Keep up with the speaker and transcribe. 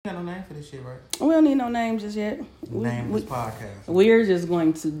Got no name for this shit, right? We don't need no name just yet. Name this podcast. We're just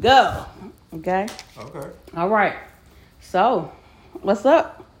going to go. Okay? Okay. All right. So, what's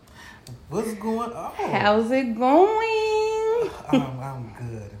up? What's going on? How's it going? I'm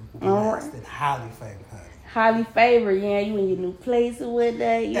good. I'm blessed and highly favored, honey. Highly favored, yeah. You in your new place or what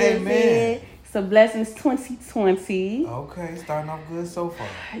that? You Amen. So blessings 2020. Okay, starting off good so far.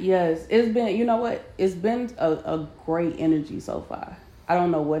 Yes, it's been, you know what? It's been a great energy so far. I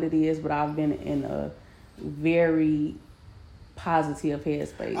don't know what it is, but I've been in a very positive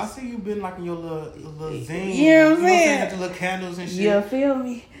headspace. I see you been like in your little zine. You know what I'm saying? Got the little candles and shit. You feel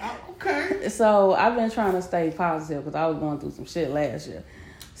me? Okay. So I've been trying to stay positive because I was going through some shit last year.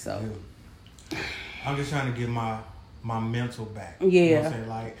 So I'm just trying to get my mental back. Yeah. You know what I'm saying?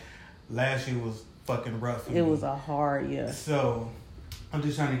 Like, last year was fucking rough for me. It was a hard year. So I'm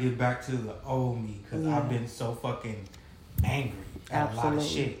just trying to get back to the old me because I've been so fucking angry at a lot of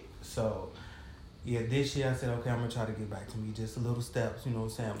shit. So yeah, this year I said, okay, I'm gonna try to get back to me, just little steps, you know what I'm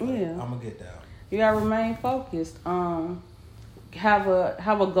saying? But I'm gonna get there. You gotta remain focused. Have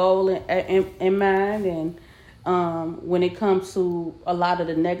a goal in mind, and when it comes to a lot of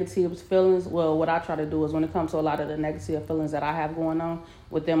the negative feelings, well, what I try to do is when it comes to a lot of the negative feelings that I have going on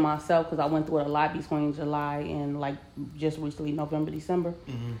within myself, because I went through it a lot between July and like just recently November, December.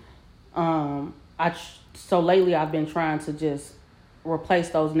 Mm-hmm. So lately I've been trying to just replace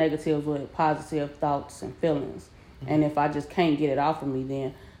those negatives with positive thoughts and feelings. Mm-hmm. And if I just can't get it off of me,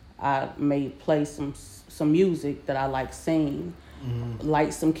 then I may play some music that I like singing. Mm-hmm.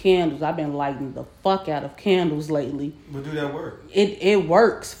 Light some candles. I've been lighting the fuck out of candles lately. But do that work? It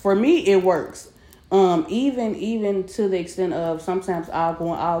works. For me, it works. Even to the extent of sometimes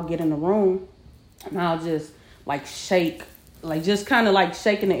I'll get in the room and I'll just like shake, like just kind of like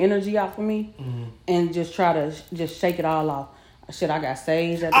shaking the energy off of me, and just try to just shake it all off. Shit, I got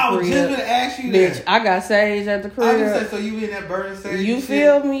sage at the crib. I was just gonna ask you that. Bitch, I got sage at the crib. I was gonna say, so you in that burning sage? You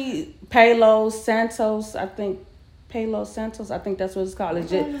feel me? Palos Santos, I think that's what it's called.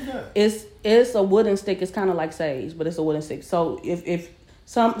 It's a wooden stick. It's kind of like sage, but it's a wooden stick. So if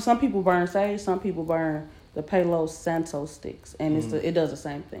some people burn sage, some people burn the Palos Santos sticks, and it does the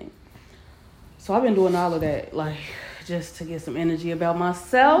same thing. So I've been doing all of that, like just to get some energy about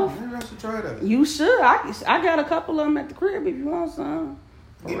myself. Maybe I should try that. You should. I got a couple of them at the crib if you want some.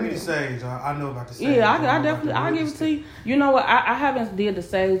 Give me the sage. I know about the sage. Yeah, I definitely. I'll give it to you. You know what? I haven't did the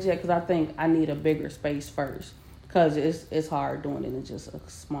sage yet because I think I need a bigger space first. Because it's hard doing it in just a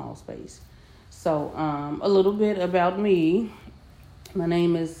small space. So, a little bit about me. My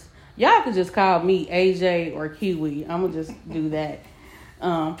name is, y'all could just call me AJ or Kiwi. I'm going to just do that.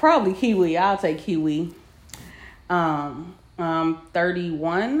 Probably Kiwi. I'll take Kiwi. I'm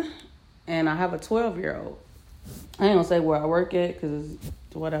 31, and I have a 12-year-old. I ain't going to say where I work at because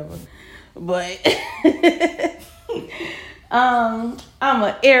it's whatever. But I'm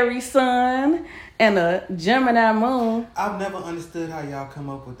an Aries sun and a Gemini moon. I've never understood how y'all come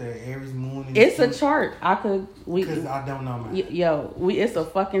up with that Aries moon. It's a chart. Because I don't know, man. It's a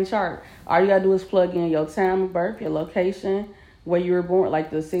fucking chart. All you gotta do is plug in your time of birth, your location, where you were born, like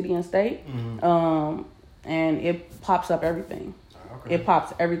the city and state, and it pops up everything. Okay. It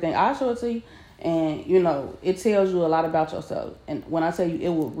pops everything. I'll show it to you, and it tells you a lot about yourself. And when I tell you, it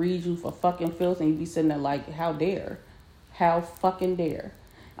will read you for fucking filth, and you be sitting there like, how fucking dare.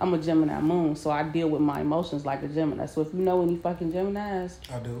 I'm a Gemini moon, so I deal with my emotions like a Gemini. So if you know any fucking Geminis,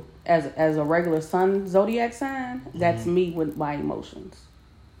 I do. As a regular sun zodiac sign, that's me with my emotions.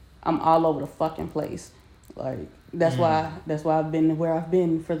 I'm all over the fucking place. Like that's why I've been where I've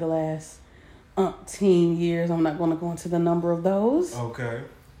been for the last 10 years. I'm not going to go into the number of those. Okay.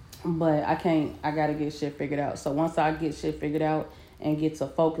 But I gotta get shit figured out. So once I get shit figured out and get to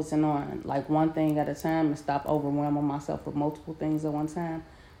focusing on like one thing at a time and stop overwhelming myself with multiple things at one time,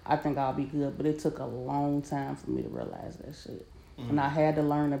 I think I'll be good. But it took a long time for me to realize that shit. And I had to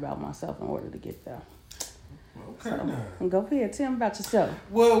learn about myself in order to get there. Okay, so, now. Go ahead. Tell me about yourself.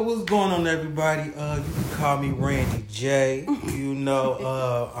 Well, what's going on, everybody? You can call me Randy J.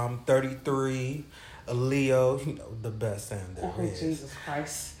 I'm 33, a Leo. The best sign there is. Jesus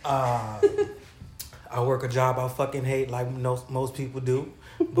Christ. I work a job I fucking hate like most people do.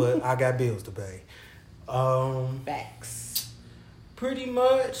 But I got bills to pay. Facts. Pretty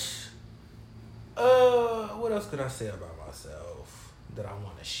much. What else could I say about myself that I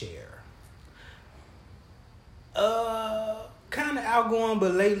want to share? Kind of outgoing,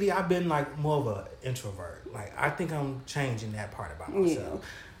 but lately I've been like more of an introvert. Like I think I'm changing that part about myself.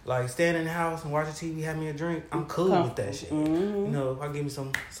 Like, staying in the house and watching TV, having me a drink, I'm cool with that shit. Mm-hmm. You know, if I give me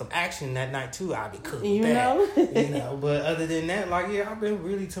some action that night, too, I'll be cool with that. You know, but other than that, like, yeah, I've been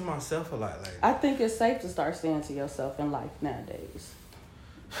really to myself a lot lately. I think it's safe to start staying to yourself in life nowadays.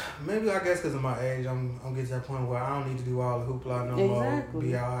 Maybe, I guess, because of my age, I'm getting to that point where I don't need to do all the hoopla no more.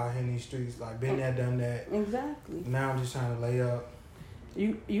 Be out here in these streets. Like, been there, done that. Exactly. Now I'm just trying to lay up.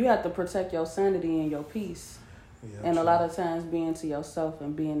 You have to protect your sanity and your peace. Yeah, and true. A lot of times being to yourself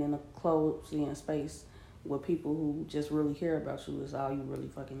and being in a closed in space with people who just really care about you is all you really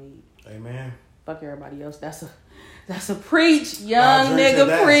fucking need. Amen. Fuck everybody else. That's a preach, young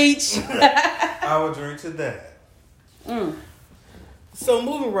nigga preach. I will drink to that. So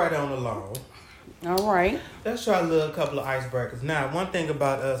moving right on along. All right. Let's try a couple of icebreakers. Now, one thing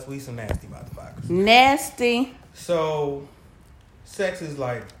about us, we some nasty motherfuckers. Nasty. So, sex is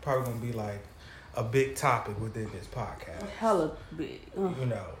like probably gonna be like a big topic within this podcast. Hella big. You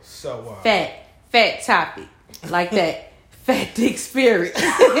know, so fat topic. Like that fat dick spirit.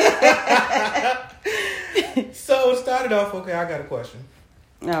 So started off, okay, I got a question.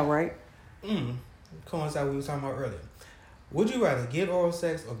 All right. Coincide what we were talking about earlier. Would you rather get oral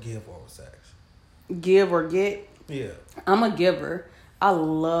sex or give oral sex? Give or get? Yeah. I'm a giver. I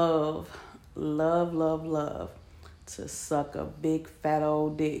love to suck a big fat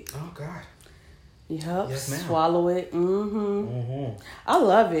old dick. Oh God. Yep. Yes, ma'am. Swallow it. I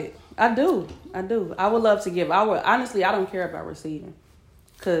love it. I do. I would love to give. Honestly, I don't care about receiving.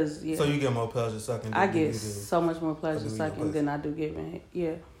 Cause So you get more pleasure sucking. I get so much more pleasure sucking than I do giving it.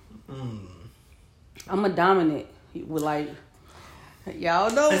 Yeah. I'm a dominant. With like,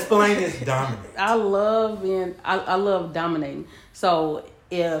 y'all know. Explain this dominant. I love dominating. So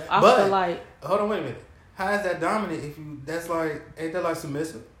if I feel like, hold on, wait a minute. How is that dominant? Ain't that like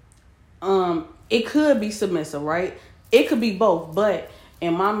submissive? It could be submissive, right? It could be both, but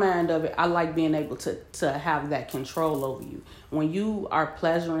in my mind of it, I like being able to have that control over you. When you are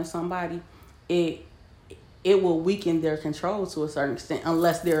pleasuring somebody, it will weaken their control to a certain extent,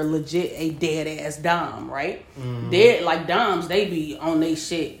 unless they're legit a dead ass dom, right? Dead like doms, they be on they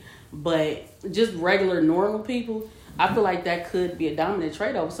shit. But just regular normal people, I feel like that could be a dominant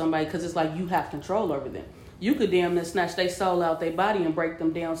trait over somebody because it's like you have control over them. You could damn near snatch their soul out their body and break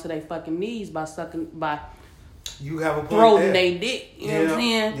them down to their fucking knees by you have a point throwing their dick. You know what I'm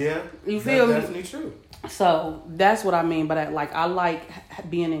saying? Yeah. You feel me? That's definitely true. So that's what I mean by that. Like, I like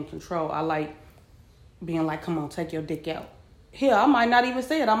being in control. I like being like, come on, take your dick out. Here, I might not even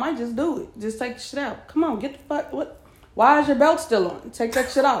say it. I might just do it. Just take the shit out. Come on, get the fuck. What? Why is your belt still on? Take that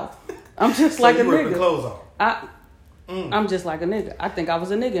shit off. I'm just like a nigga. The clothes off. I'm just like a nigga. I think I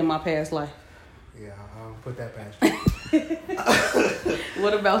was a nigga in my past life. Yeah, I'll put that past you.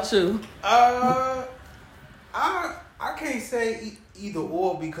 What about you? I can't say either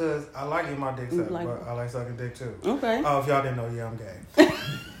or because I like getting my dick sucked, but I like sucking dick too. Okay. If y'all didn't know, yeah, I'm gay.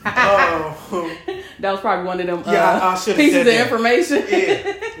 That was probably one of them I pieces of information.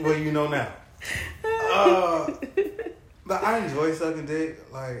 Yeah, well, you know now. But I enjoy sucking dick.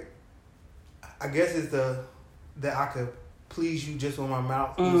 Like, I guess it's that I could please you just with my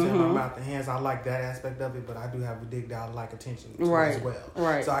mouth, using my mouth and hands. I like that aspect of it, but I do have a dick that I like attention to as well.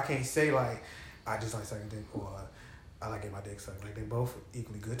 Right. So I can't say like I just like sucking dick or I like getting my dick sucked. Like, they both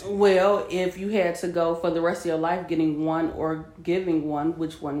equally good to me. Well, if you had to go for the rest of your life getting one or giving one,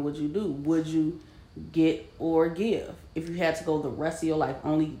 which one would you do? Would you get or give? If you had to go the rest of your life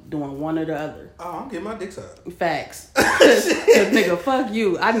only doing one or the other. Oh, I'm getting my dick sucked. Facts. Cause nigga, fuck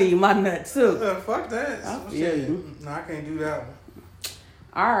you. I need my nut too. Fuck that. I feel you. No, I can't do that one.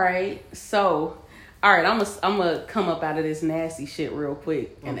 Alright, so I'm gonna come up out of this nasty shit real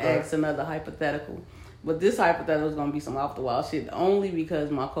quick and ask another hypothetical. But this hypothetical is gonna be some off the wall shit only because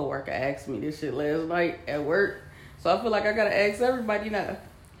my coworker asked me this shit last night at work. So I feel like I gotta ask everybody now.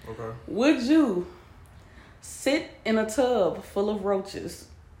 Okay. Would you sit in a tub full of roaches?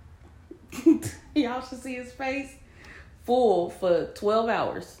 Y'all should see his face. Full for 12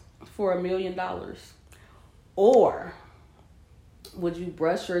 hours for $1 million. Or would you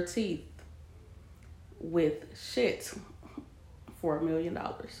brush your teeth with shit for $1 million?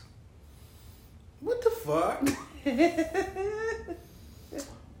 What the fuck?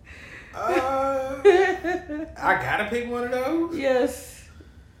 I gotta pick one of those? Yes.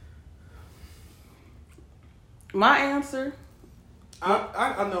 My answer?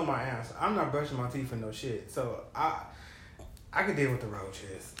 I know my answer. I'm not brushing my teeth for no shit. So I can deal with the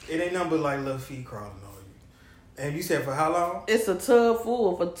roaches. It ain't nothing but like little feet crawling on you. And you said for how long? It's a tub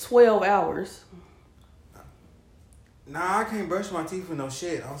full for 12 hours. Nah, I can't brush my teeth for no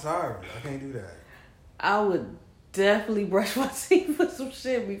shit. I'm sorry. I can't do that. I would definitely brush my teeth with some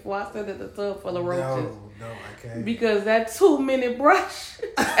shit before I sit in the tub full of roaches. No, I can't. Because that 2-minute brush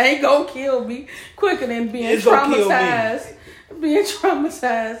ain't gonna kill me quicker than being It's gonna kill me. Being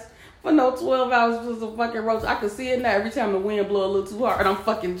traumatized for no 12 hours for some fucking roach. I can see it now every time the wind blow a little too hard. I'm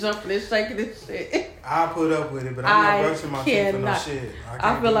fucking jumping and shaking this shit. I put up with it, but I'm not brushing my teeth for no shit.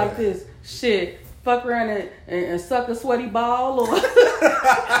 I feel like this. Shit. Fuck around and suck a sweaty ball, or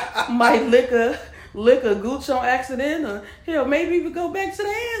might lick a gooch on accident, or hell, maybe even go back to the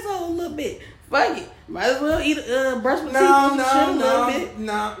asshole a little bit. Fuck it. Might as well brush my teeth with some shit a little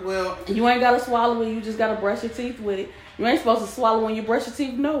bit. Well. You ain't gotta swallow it, you just gotta brush your teeth with it. You ain't supposed to swallow when you brush your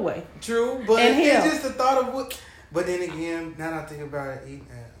teeth, no way. True, but it's just the thought of what. But then again, now that I think about it, eating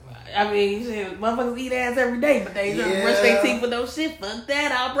ass. I mean, shit, motherfuckers eat ass every day, but they don't brush their teeth with no shit. Fuck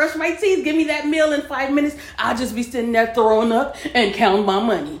that. I'll brush my teeth. Give me that meal in 5 minutes. I'll just be sitting there throwing up and counting my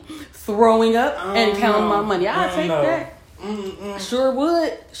money. Throwing up and counting my money. I'll take that. Sure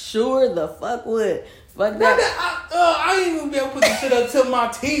would. Sure the fuck would. Fuck that. I ain't even be able to put the shit up to my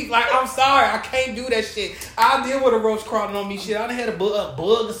teeth. Like, I'm sorry. I can't do that shit. I deal with a roach crawling on me shit. I done had a bug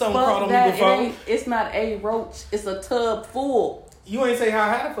or something crawling on me before. It's not a roach. It's a tub full. You ain't say how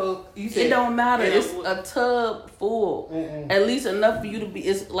I had it for. You said it don't matter. It's a tub full. At least enough for you to be.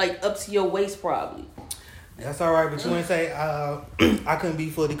 It's like up to your waist probably. That's all right, but you ain't say I couldn't be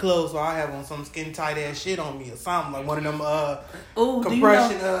fully clothed, so I have on some skin tight ass shit on me or something like one of them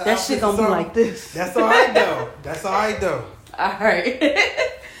compression. You know, that shit gonna be like this. That's all right though. All right.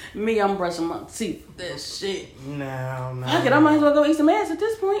 Me, I'm brushing my teeth with that shit. No. Fuck it, I might as well go eat some ass at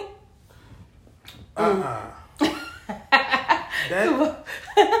this point.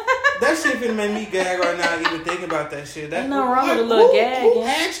 That shit finna make me gag right now even thinking about that shit. Ain't nothing wrong with a little gag. Who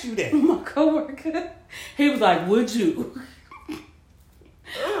asked you that? My coworker. He was like, would you?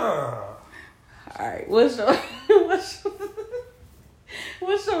 Alright, what's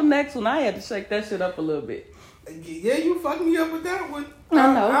your next one? I had to shake that shit up a little bit. Yeah, you fucked me up with that one.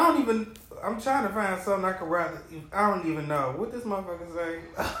 I know. I'm trying to find something I could rather. I don't even know what this motherfucker say.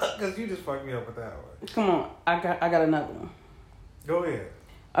 Because you just fucked me up with that one. Come on, I got another one. Go ahead.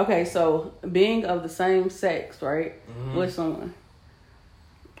 Okay, so being of the same sex, right, with someone,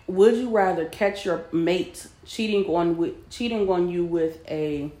 would you rather catch your mate cheating on you with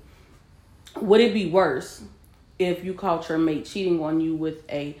a? Would it be worse if you caught your mate cheating on you with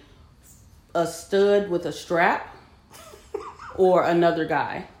a stud with a strap, or another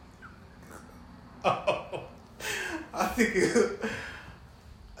guy? Oh, I think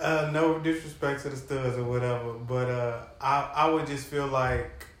no disrespect to the studs or whatever, but I would just feel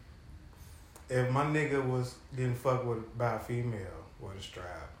like if my nigga was getting fucked with by a female with a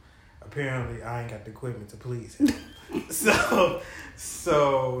strap, apparently I ain't got the equipment to please him. so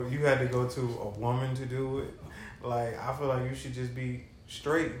you had to go to a woman to do it. Like, I feel like you should just be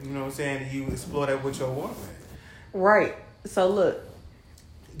straight. You know what I'm saying? You explore that with your woman. Right. So look,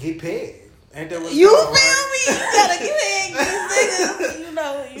 get paid. Ain't that what you feel me? You gotta get niggas.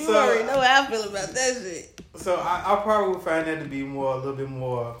 You already know how I feel about that shit. So I probably would find that to be a little bit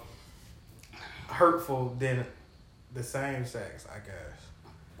more hurtful than the same sex, I guess,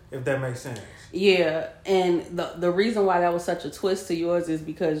 if that makes sense. Yeah, and the reason why that was such a twist to yours is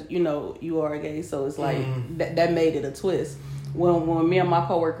because you are gay, so it's like that made it a twist. When me and my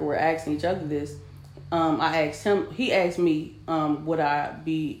coworker were asking each other this, I asked him. He asked me, would I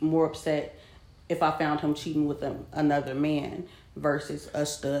be more upset if I found him cheating with another man versus a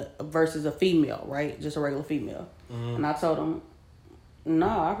female, right? Just a regular female. And I told him,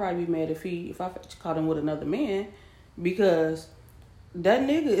 I'd probably be mad if I caught him with another man, because that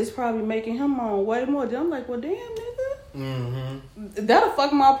nigga is probably making him on way more. I'm like, well, damn, nigga. That'll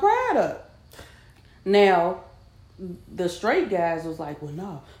fuck my pride up. Now, the straight guys was like, well,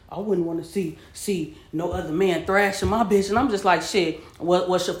 no, I wouldn't want to see no other man thrashing my bitch. And I'm just like, shit,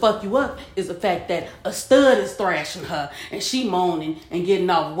 what should fuck you up is the fact that a stud is thrashing her and she moaning and getting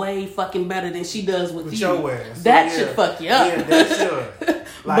off way fucking better than she does with you. Your ass. That should fuck you up. Yeah, that should.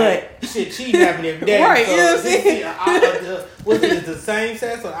 Like, but shit, cheating happening every day. Right, so you know what I'm saying? Was it the same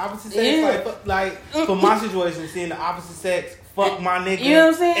sex or opposite sex? Yeah. Like for my situation, seeing the opposite sex, fuck my nigga. You know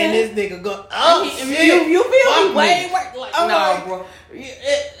what I'm saying? And this nigga go, shit. You feel me? Way worse. Like, no, right. Bro.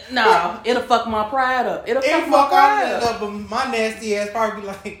 It'll fuck my pride up. It'll fuck my pride up. But my nasty ass probably be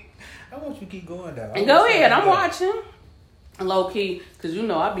like, I want you to keep going though. Go ahead, I'm watching. Low key, cause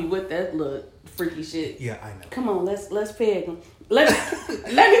I be with that little freaky shit. Yeah, I know. Come on, let's peg him. Let me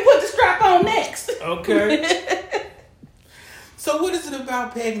put the strap on next. Okay. So what is it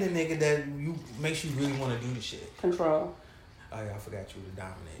about pegging a nigga that makes you really want to do the shit? Control. Oh yeah, I forgot you were the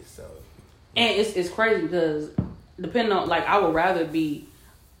dominate. So. And it's crazy because depending on, like, I would rather be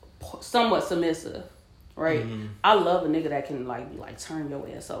somewhat submissive, right? Mm-hmm. I love a nigga that can, like turn your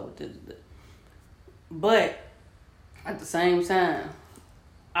ass over. But at the same time,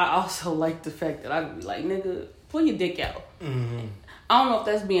 I also like the fact that I could be like, nigga, pull your dick out. Mm-hmm. I don't know if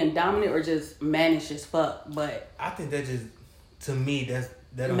that's being dominant or just mannish as fuck, but I think that just, to me,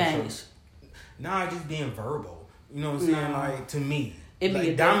 that mannish. Nah, just being verbal. You know what I'm saying? Like, to me,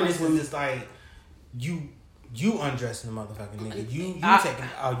 like, dominance is just like you undressing the motherfucking nigga. You taking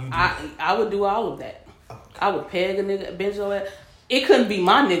you do I would do all of that. Okay. I would peg a nigga, bench your ass. It couldn't be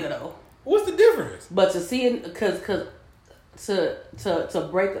my nigga though. What's the difference? But to see it, cause to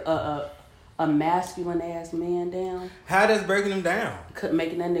break a masculine ass man down. How does breaking him down?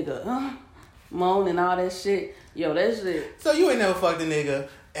 Making that nigga moan and all that shit. Yo, that shit. So you ain't never fucked a nigga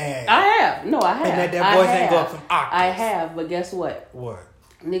and I have. No, I have. And that voice ain't go up some octaves. I have, but guess what? What?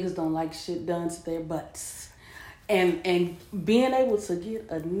 Niggas don't like shit done to their butts. And being able to get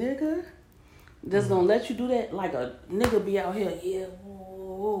a nigga that's gonna let you do that, like a nigga be out here, yeah,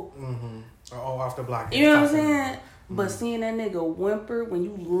 whoa. Mm-hmm. Oh, off the block. You know what I'm saying? Mm-hmm. But seeing that nigga whimper when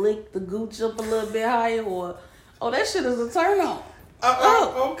you lick the gooch up a little bit higher, or that shit is a turn on.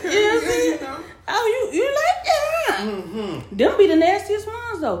 Okay. You know what I'm saying? You know. Oh, you like that? Mm-hmm. Them be the nastiest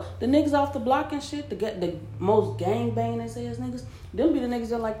ones though. The niggas off the block and shit, the most gangbanging ass niggas. Them be the niggas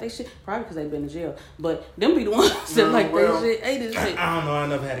that like they shit. Probably because they been in jail. But them be the ones that like they shit. Ain't this shit. I don't know. I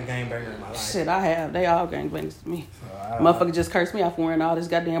never had a gangbanger in my life. Shit, I have. They all gangbangers to me. Motherfucker just cursed me out for wearing all this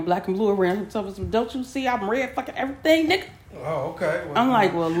goddamn black and blue around him. So, don't you see I'm red fucking everything, nigga? Oh, okay. Well, I'm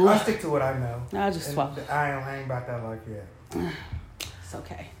like, well, I'll stick to what I know. I just swap. I ain't about that like that. It's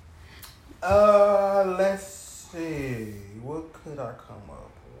okay. Let's see. What could I come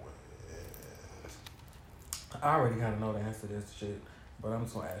up with? I already kind of know the answer to this shit, but I'm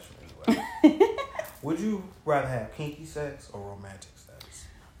just gonna ask you anyway. Would you rather have kinky sex or romantic sex?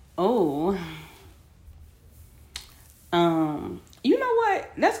 Oh. You know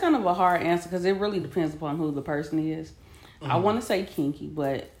what? That's kind of a hard answer because it really depends upon who the person is. Mm-hmm. I want to say kinky,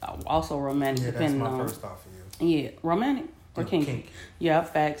 but also romantic. Yeah, depending that's my on, first thought for you. Yeah, romantic or kinky? Kinky. Yeah,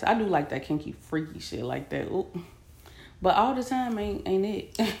 facts. I do like that kinky, freaky shit like that. Ooh. But all the time ain't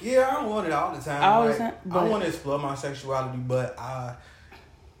it? Yeah, I don't want it all the time. All the time. I want to explore my sexuality, but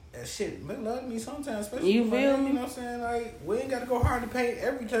shit, men love me sometimes, especially you feel me? You know what I'm saying? Like, we ain't got to go hard to paint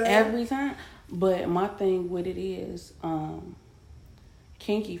every time. Every time. But my thing with it is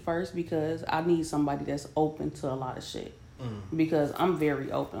kinky first because I need somebody that's open to a lot of shit. Because I'm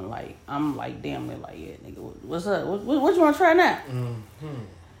very open. Like, I'm like, damn it, like, yeah, nigga, what's up? What you want to try now? Mm-hmm.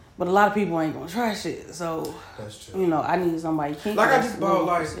 But a lot of people ain't going to try shit. So, that's true. You know, I need somebody kinky. Like, I just bought,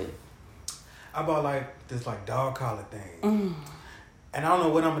 like, this, like, dog collar thing. And I don't know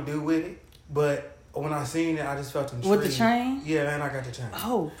what I'm going to do with it, but when I seen it, I just felt intrigued. With the chain? Yeah, man, I got the chain.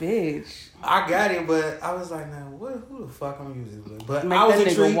 Oh, bitch. I got it, but I was like, nah, who the fuck I'm using it with? But I was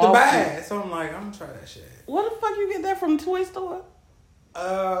intrigued to buy it, so I'm like, I'm going to try that shit. Where the fuck you get that from, the toy store?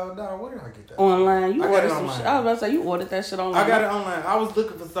 No, where did I get that? Online. You ordered some online. shit. I was about to say, you ordered that shit online. I got it online. I was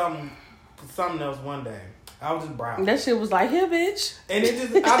looking for something else one day. I was just browsing. That shit was like, here, bitch. And I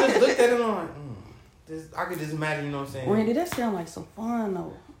just looked at it and I'm like, I could just imagine, you know what I'm saying? Randy, that sound like some fun,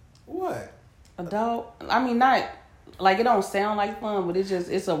 though. What? A dog? I mean, not, like, it don't sound like fun, but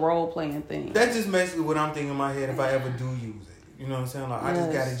it's a role-playing thing. That's just basically what I'm thinking in my head if I ever do use it. You know what I'm saying? Like, I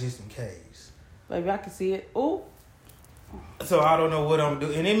just got it just in case. Baby, I can see it. Ooh. So I don't know what I'm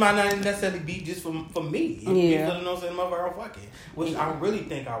doing. And it might not necessarily be just for me. Yeah. You know what I'm saying? Motherfucker, I'm fucking. Which I really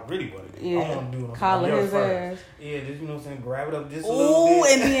think I really want to do. Yeah. I want to do it. Collar his ass. Yeah, just, you know what I'm saying? Grab it up just a little bit. Ooh,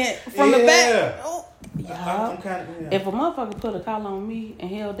 and then from the back. Oh. I'm kind of, If a motherfucker put a collar on me and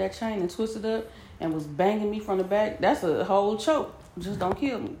held that chain and twisted up and was banging me from the back, that's a whole choke. Just don't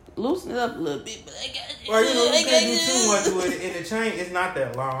kill me. Loosen it up a little bit. But well, you know, you can't do too much with it. And the chain is not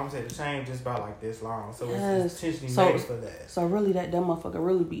that long. I'm saying the chain just about like this long. So it's intentionally made for that. So really that motherfucker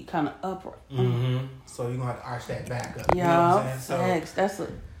really be kind of upright. Mm-hmm. So you're going to have to arch that back up. Yeah, you know what I'm saying? So, that's a...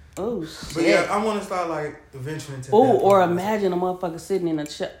 Oh, shit. But yeah, I want to start like venturing into that. Or imagine a motherfucker sitting in a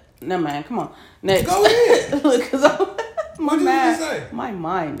chair. Never mind, come on. Next. Go ahead. Look, because my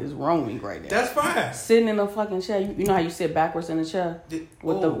mind is roaming right now. That's fine. Sitting in a fucking chair. You know how you sit backwards in the chair?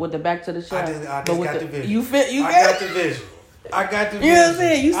 With the back to the chair? I just got the visual. I got the visual. I got the visual. You know what I'm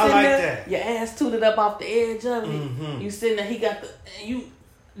saying? You I like there, that. Your ass tooted up off the edge of it. Mm-hmm. You sitting there, he got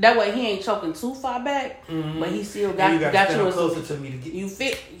that way he ain't choking too far back, but he still got you closer to me to get you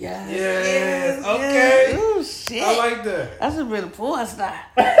fit. Yes. Okay. Oh shit. I like that. That's a bit of porn style.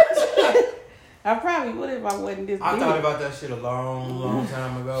 I probably would if I wasn't this big. I thought about that shit a long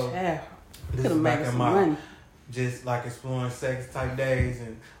time ago. Yeah. This is back in my just like exploring sex type days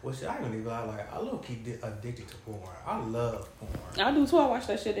and shit, I ain't gonna even lie, like I low key addicted to porn. I love porn. I do too. I watch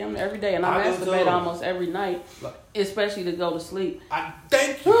that shit damn every day, and I masturbate almost every night, especially to go to sleep.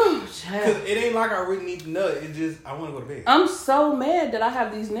 Thank you. Because it ain't like I really need to nut. It just I want to go to bed. I'm so mad that I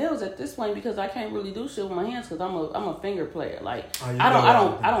have these nails at this point because I can't really do shit with my hands because I'm a finger player. Like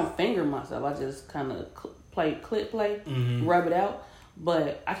I don't finger myself. I just kind of play, rub it out.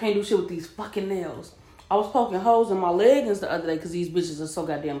 But I can't do shit with these fucking nails. I was poking holes in my leggings the other day because these bitches are so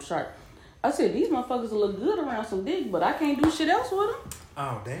goddamn sharp. I said, these motherfuckers will look good around some dick, but I can't do shit else with them.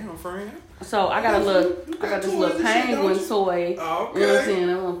 Oh, damn, friend. So I got this little penguin toy. Oh, okay. You know what I'm saying?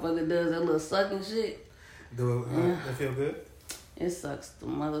 That motherfucker does that little sucking shit. Do it feel good? It sucks the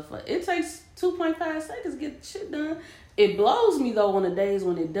motherfucker. It takes 2.5 seconds to get the shit done. It blows me, though, on the days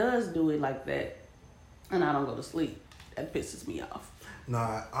when it does do it like that. And I don't go to sleep. That pisses me off.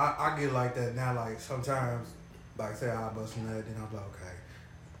 Nah, I get like that now. Like sometimes, like say I bust a nut, then I'm like, okay,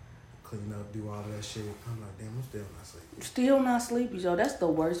 clean up, do all of that shit. I'm like, damn, I'm still not sleepy. Still not sleepy, yo. That's the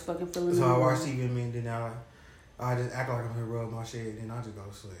worst fucking feeling. So I watch TV and then I just act like I'm gonna rub my shit, then I just go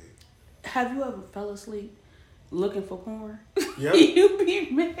to sleep. Have you ever fell asleep looking for porn? Yep. You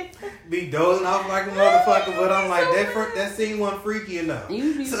be mad. Be dozing off like a motherfucker, but I'm like that scene wasn't freaky enough.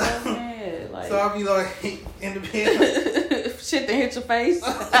 You be so mad, like. So I'll be like in the bed. Shit that hit your face.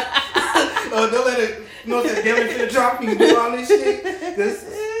 Oh, don't let it. You know what I'm saying? Damn it, finna drop you do all this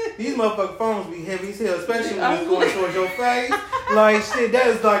shit. These motherfucking phones be heavy as hell, especially when it's going towards your face. Like shit, that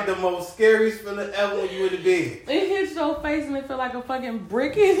is like the most scariest feeling ever when you in the bed. It hits your face and it feel like a fucking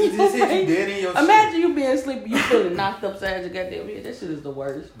brick in your face. It just hit you dead in your Imagine you being asleep, you feeling knocked upside your goddamn head. That shit is the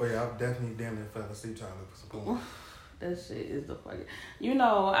worst. But yeah, I definitely damn near fell asleep trying to look for some porn. That shit is the fucking. You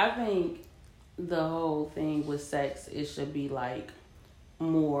know, I think the whole thing with sex, it should be like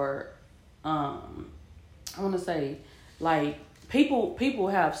more. I want to say, like people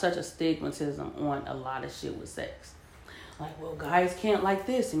have such a stigmatism on a lot of shit with sex. Like, well, guys can't like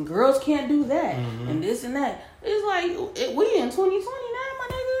this and girls can't do that and this and that. It's like we in 2020 now, my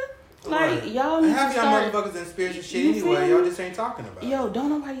nigga. Like, y'all need half to y'all motherfuckers in spiritual shit anyway. Y'all just ain't talking about it. Yo, don't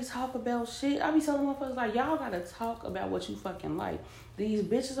nobody talk about shit. I be telling motherfuckers, like, y'all gotta talk about what you fucking like. These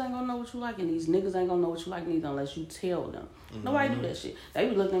bitches ain't gonna know what you like, and these niggas ain't gonna know what you like neither unless you tell them. Nobody do that shit. They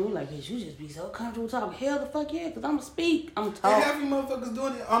be looking at me like, bitch, you just be so comfortable talking. Hell the fuck yeah, because I'm going to speak. I'm talking. And half you motherfuckers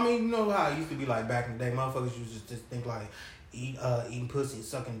doing it. I mean, you know how it used to be like back in the day. Motherfuckers used to just think like, eating pussy and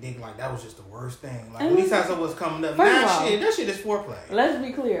sucking dick, like that was just the worst thing. Like when these times was coming up, that shit is foreplay. Let's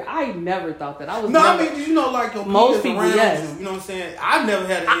be clear, I never thought that. I was I mean, you know, like your most people, around yes. you know what I'm saying? I've never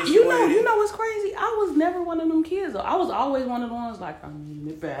had an issue. You know what's crazy? I was never one of them kids. Though. I was always one of the ones like, I mean,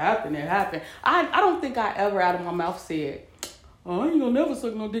 if it happened, it happened. I don't think I ever out of my mouth said, oh, I ain't gonna never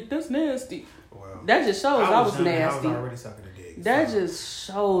suck no dick. That's nasty. Well, that just shows I was nasty. I was already sucking a dick. That just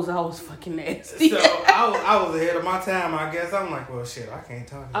shows I was fucking nasty. So I was ahead of my time, I guess. I'm like, well, shit, I can't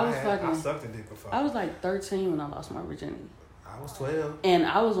talk. I sucked a dick before. I was like 13 when I lost my virginity. I was 12. And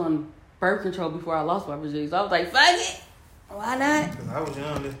I was on birth control before I lost my virginity. So I was like, fuck it. Why not? Because I was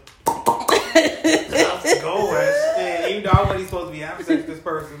young. I was go at shit. Even though I wasn't supposed to be having sex with this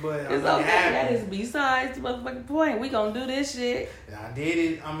person, but it's okay. That is besides the motherfucking point. We gonna do this shit. I did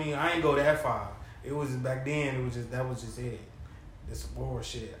it. I mean, I ain't go that far. It was back then. That was just it. This war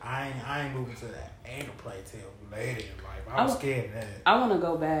shit. I ain't moving to that anal play till later in life. I was scared of that. I want to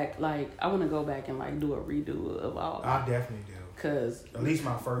go back. Like I want to go back and like do a redo of all. I definitely do. Cause at least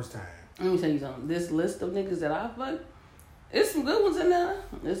my first time. Let me tell you something. This list of niggas that I fucked, it's some good ones in there.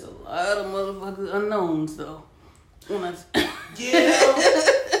 There's a lot of motherfuckers unknowns though. Yeah.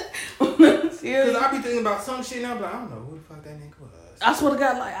 Cause I be thinking about some shit and I'm like, I don't know who the fuck that nigga was. I swear to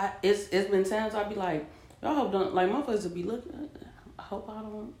God, like it's been times I be like, y'all hope don't like motherfuckers will be looking. I hope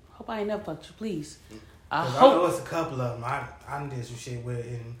I ain't never fucked you, please. I know it's a couple of them I did some shit with,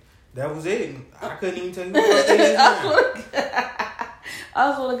 and that was it. And I couldn't even tell you what they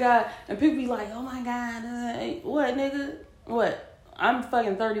I swear to God, and people be like, "Oh my God, what nigga? What? I'm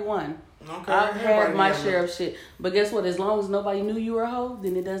fucking 31. Okay, I've had my share of shit, but guess what? As long as nobody knew you were a hoe,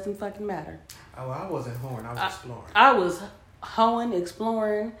 then it doesn't fucking matter." Oh, I wasn't hoeing. I was exploring. I was hoeing,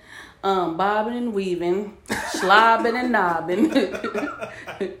 exploring. Bobbing and weaving, slobbing and knobbing.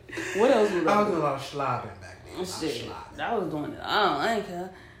 What else was I? I was doing a lot of slobbing back then. Shit, I was doing it. I ain't care.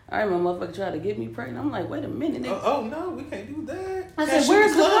 I remember motherfucker tried to get me pregnant. I'm like, wait a minute. Oh no, we can't do that. I said,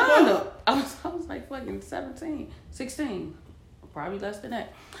 where's the condom? I was like fucking 17, 16, probably less than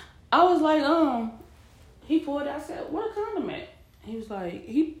that. I was like, he pulled it. I said, what a condom at? He was like,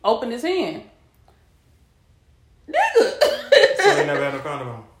 he opened his hand. Nigga. So you never had no condom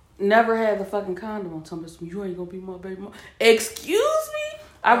on? Never had the fucking condom on. Somebody said, you ain't gonna be my baby mom. Excuse me?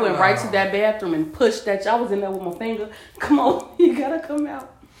 I went right to that bathroom and pushed that. I was in there with my finger. Come on, you gotta come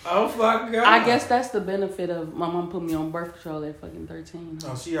out. Oh, fuck God. I guess that's the benefit of my mom put me on birth control at fucking 13.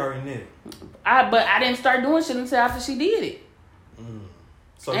 Oh, she already knew. But I didn't start doing shit until after she did it.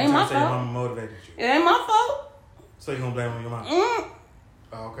 So you trying to say your mama motivated you? It ain't my fault. So you gonna blame on your mom?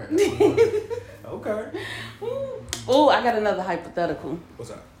 Oh, okay. Okay. Oh, I got another hypothetical.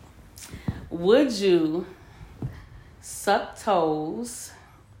 What's up? Would you suck toes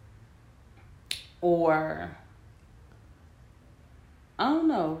or I don't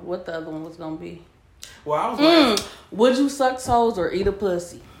know what the other one was gonna be. Well, I was like, would you suck toes or eat a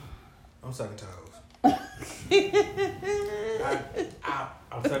pussy? I'm sucking toes.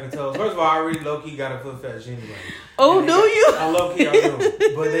 I'm sucking toes. First of all, I already low key got a foot fetish anyway. Oh, do you? I low key I do,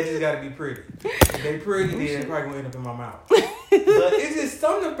 but they just gotta be pretty. If they pretty, then they probably gonna end up in my mouth. But it's just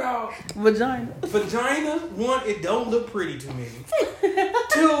something about vagina. One, it don't look pretty to me.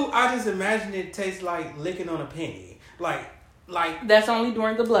 Two, I just imagine it tastes like licking on a penny. Like that's only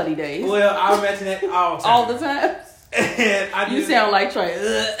during the bloody days. Well, I imagine that all the time. All the time. And you sound like Trey.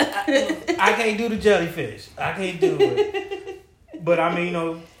 I can't do the jellyfish. I can't do it. But I mean,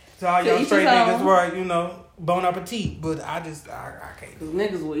 to all y'all straight niggas, right? Bon appetit. But I can't. Cause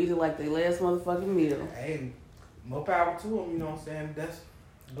niggas will eat it like their last motherfucking meal. Hey, more power to them. You know what I'm saying? That's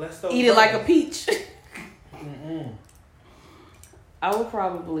blessed. Eat it like a peach. I would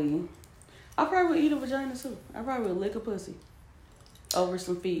probably eat a vagina too. I probably would lick a pussy over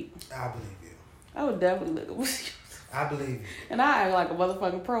some feet. I believe you. I would definitely lick a pussy. I believe you. And I act like a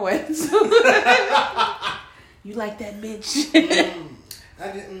motherfucking pro ass. You like that bitch?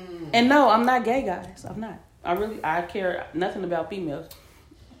 And no, I'm not gay, guys. I'm not. I care nothing about females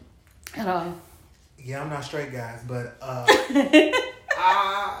at all. Yeah, I'm not straight, guys, but I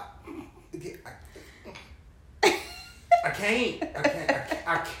can't.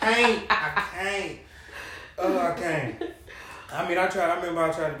 I can't. I mean, I remember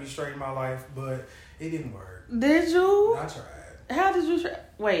I tried to be straight in my life, but it didn't work. Did you? I tried. How did you try?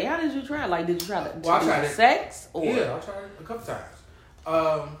 Wait, how did you try? Like, did you try I tried sex? Or? Yeah, I tried it a couple times.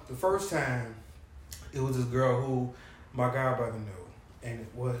 The first time, it was this girl who my godbrother knew, and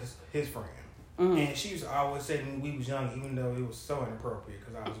it was his friend. Mm-hmm. And she used to always say when we was young, even though it was so inappropriate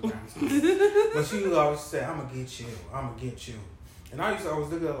because I was young, but she would always say, "I'm gonna get you," and I used to always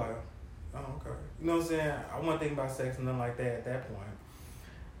look at her like, "Oh, okay," you know what I'm saying? I wasn't thinking about sex and nothing like that at that point.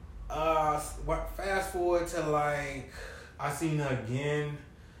 Fast forward to I seen her again,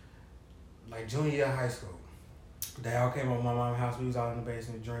 junior year of high school. They all came over to my mom's house. We was out in the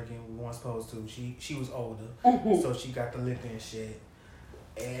basement drinking. We weren't supposed to. She was older, so she got the liquor and shit.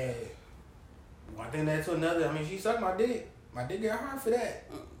 And one thing led to another. I mean, she sucked my dick. My dick got hard for that.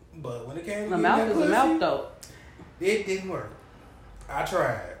 But when it came to the mouth is a mouth though. It didn't work. I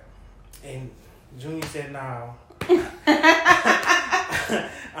tried, and Junior said, "No,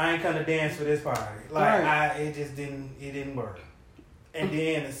 I ain't come to dance for this party." It just didn't work. And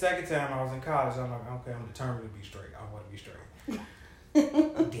then the second time I was in college, I'm like, okay, I'm determined to be straight. I want to be straight.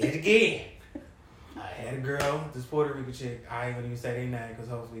 Did it again. I had a girl, this Puerto Rican chick. I ain't gonna even say their name because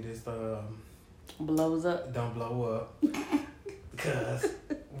hopefully this blows up. Don't blow up. Because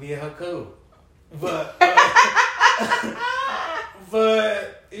me and her cool. But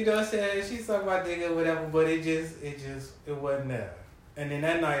you know what I'm saying? She sucked my dick or whatever, but it wasn't there. And then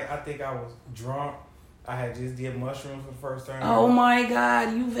that night, I think I was drunk. I had just did mushrooms for the first time. Oh my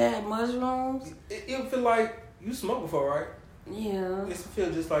God, you've had mushrooms? It feel like you smoked before, right? Yeah. It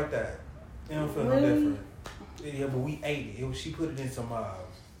feel just like that. It don't feel no different. Yeah, but we ate it. She put it in some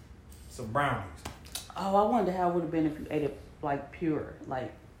brownies. Oh, I wonder how it would have been if you ate it pure,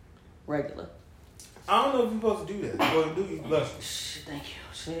 regular. I don't know if you're supposed to do that. Well, do you blush? Thank you.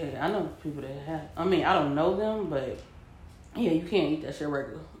 Shit, I know people that have. I mean, I don't know them, but yeah, you can't eat that shit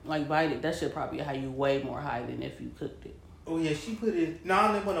regular. Bite it. That shit probably how you way more high than if you cooked it. Oh yeah, she put it. No,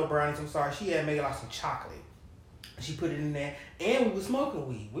 I didn't want no brownies. I'm sorry. She had made some chocolate. She put it in there, and we was smoking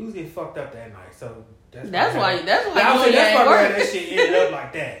weed. We was getting fucked up that night, so that's why that shit ended up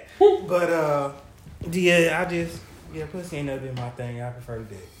like that. But pussy ain't never been my thing. I prefer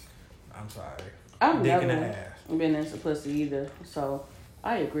dick. I'm sorry. I've dick never in the ass. been into pussy either, so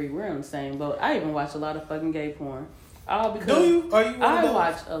I agree. We're on the same boat. I even watch a lot of fucking gay porn. Because do you? Are you? I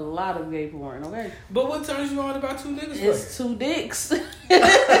watch a lot of gay porn. Okay. But what turns you on about two niggas? It's two dicks. That's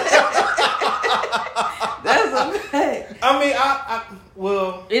a fact. I mean,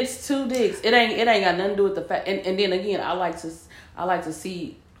 well, it's two dicks. It ain't got nothing to do with the fact. And then again, I like to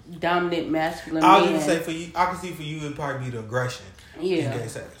see dominant masculine. I was gonna say for you, I can see for you it'd probably be the aggression. in gay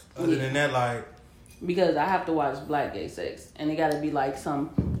sex. Other than that, like. Because I have to watch black gay sex, and it got to be like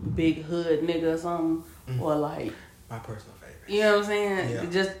some big hood nigga or something, or like my personal favorite. You know what I'm saying?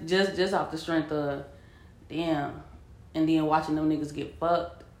 Yeah. Just off the strength of damn, and then watching them niggas get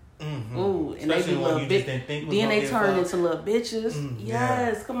fucked. Mm-hmm. Ooh, and especially they be little bitches. Then they turn into little bitches.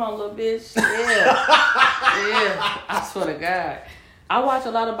 Yes, come on, little bitch. Yeah, yeah. I swear to God. I watch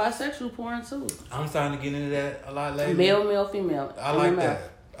a lot of bisexual porn too. I'm starting to get into that a lot lately. Male, female. I like that.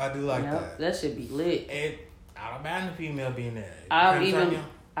 I do like that. That should be lit. And I don't mind the female being there. I've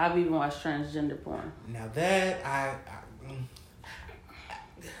even watched transgender porn. Now that I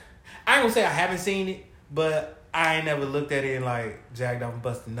ain't gonna say I haven't seen it, but I ain't never looked at it and like jagged off and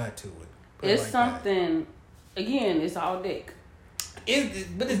busted a nut to it. It's like something. That. Again, it's all dick. But it's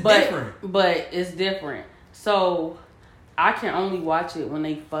different. But it's different. So I can only watch it when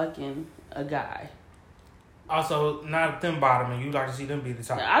they fucking a guy. Also, not them bottoming. You like to see them be the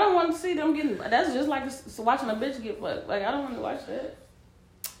top. I don't want to see them getting. That's just like watching a bitch get fucked. Like I don't want to watch that.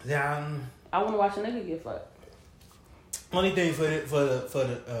 Yeah. I want to watch a nigga get fucked. Only thing for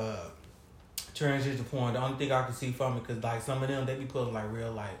the transgender porn, the only thing I can see from it, because like some of them they be putting like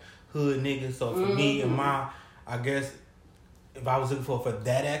real like hood niggas. So for me and I guess if I was looking for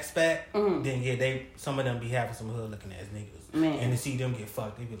that aspect, then yeah, some of them be having some hood looking ass niggas. Man. And to see them get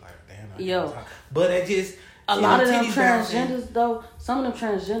fucked, they be like, damn. Yo. But it just. A lot of them transgenders, though, some of them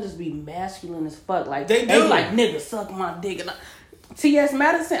transgenders be masculine as fuck. Like, they be like, nigga, suck my dick. And T.S.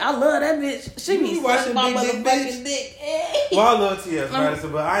 Madison, I love that bitch. She be sucking my motherfucking dick. Well, I love T.S.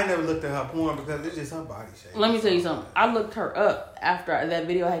 Madison, but I ain't never looked at her porn because it's just her body shape. Let me tell you something. I looked her up after that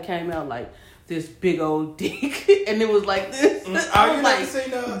video had came out, like, this big old dick. And it was like this. I was like,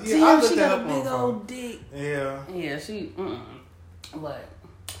 damn, she got a big old dick. Yeah. Yeah, she, But,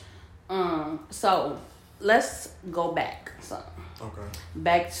 so... Let's go back. Okay.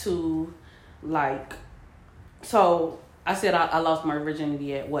 Back to, like, so I said I lost my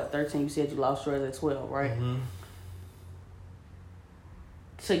virginity at what, 13? You said you lost yours at 12, right? Mm-hmm.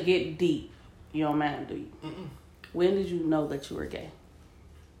 To get deep, you don't mind, do you? Mm-mm. When did you know that you were gay?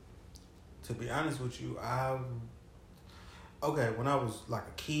 To be honest with you, when I was like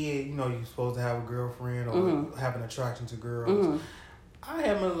a kid, you know, you're supposed to have a girlfriend or have an attraction to girls. Mm-hmm. I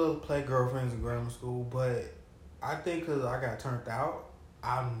had my little play girlfriends in grammar school, but I think because I got turned out,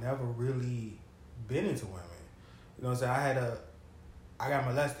 I've never really been into women. You know what I'm saying? I got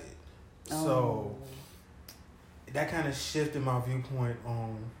molested. Oh. So that kind of shifted my viewpoint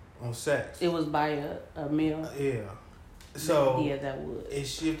on sex. It was by a male? Yeah. So yeah, that would. It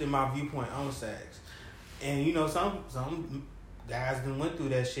shifted my viewpoint on sex. And you know, some guys done went through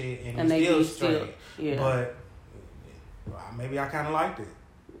that shit and they still straight. Yeah. But maybe I kind of liked it.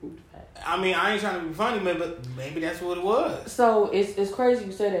 I mean, I ain't trying to be funny, but maybe that's what it was. So it's crazy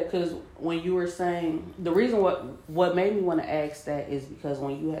you say that because when you were saying the reason what made me want to ask that is because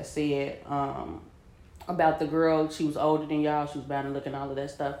when you had said about the girl, she was older than y'all, she was bad and looking, all of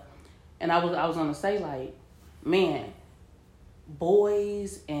that stuff, and I was gonna say like, man,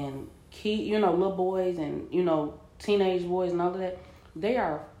 boys and little boys and teenage boys and all of that, they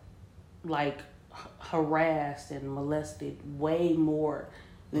are like harassed and molested way more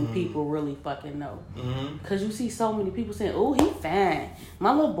than people really fucking know. Because you see so many people saying, oh, he fine.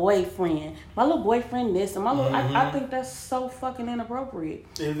 My little boyfriend this. And my little... I think that's so fucking inappropriate.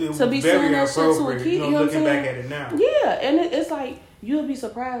 It to be saying that shit to a kid. You know what I'm saying? Looking back at it now. Yeah, and it's like, you'll be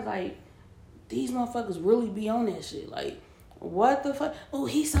surprised, like, these motherfuckers really be on that shit. Like, what the fuck? Oh,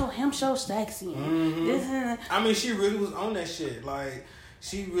 he's so sexy. I mean, she really was on that shit. Like,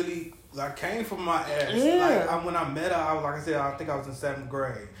 she really... like came from my ass. Yeah. Like when I met her, I was like I said, I think I was in 7th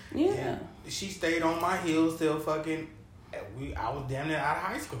grade. Yeah. And she stayed on my heels till fucking. I was damn near out of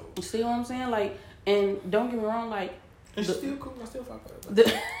high school. You see what I'm saying? Like, and don't get me wrong, like. And she's still cool. I still fuck with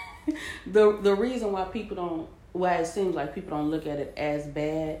her. The reason why people don't, why it seems like people don't look at it as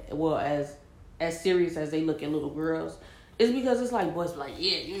bad, well as serious as they look at little girls. It's because it's like boys be like,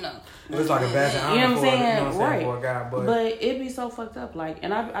 yeah, you know. It's like a badge of honor, you know what I'm saying? Right. For a guy, but it be so fucked up. Like,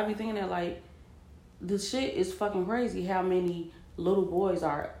 and I be thinking that like, the shit is fucking crazy how many little boys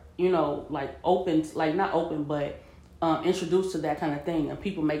are, like open, like not open, but introduced to that kind of thing, and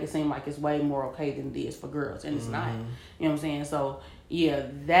people make it seem like it's way more okay than it is for girls, and it's not. You know what I'm saying? So yeah,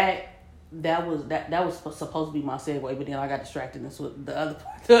 that was supposed to be my segue, but then I got distracted into the other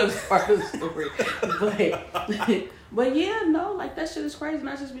part of the story. But yeah, no, like that shit is crazy, and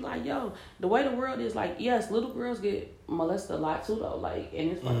I just be like, yo, the way the world is, like, yes, little girls get molested a lot too, though, like,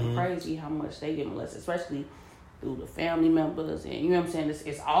 and it's fucking crazy how much they get molested, especially through the family members, and you know what I'm saying.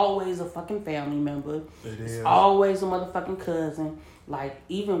 It's always a fucking family member. It's always a motherfucking cousin. Like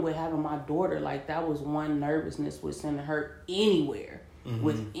even with having my daughter, like that was one nervousness with sending her anywhere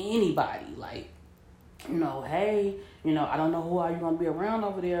with anybody. Like, you know, hey, you know, I don't know who are you gonna be around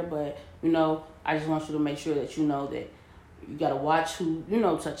over there, but you know, I just want you to make sure that you know that you gotta watch who, you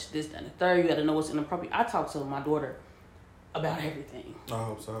know, touch this, that, and the third. You gotta know what's inappropriate. I talk to my daughter about everything. I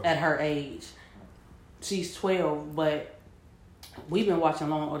hope so. At her age. She's 12, but we've been watching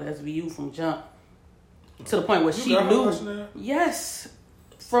Law and Order SVU from jump to the point where she knew. Yes.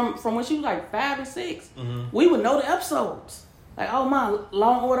 From when she was like 5 and 6. We would know the episodes. Like, oh my,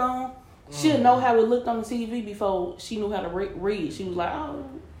 Law and Order on. She would know how it looked on the TV before she knew how to read. She was like, oh,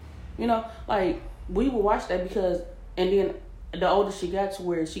 you know, like we would watch that because, and then the older she got to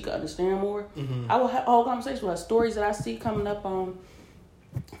where she could understand more, I would have a whole conversation with her. Stories that I see coming up on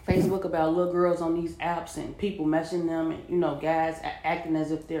Facebook about little girls on these apps and people messaging them and, you know, guys acting as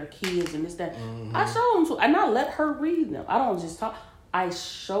if they're kids and this, that. I show them to, and I let her read them. I don't just talk. I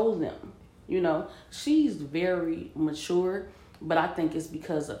show them, you know. She's very mature, but I think it's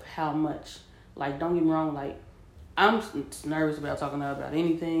because of how much, like, don't get me wrong, like, I'm nervous about talking to her about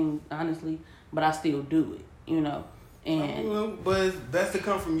anything, honestly, but I still do it, you know. And but that's to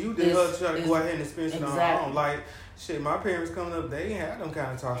come from you to her try to go ahead and experience it on her own. Like, shit, my parents coming up, they ain't had them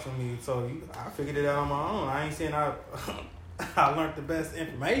kind of talks with me, so I figured it out on my own. I ain't saying I learned the best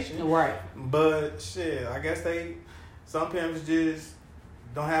information. Right. But, shit, I guess some parents just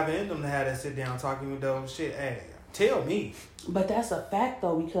don't have it in them to have that sit down talking with those shit. Hey, tell me. But that's a fact,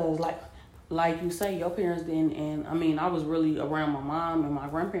 though, because, like you say, your parents didn't, and, I mean, I was really around my mom and my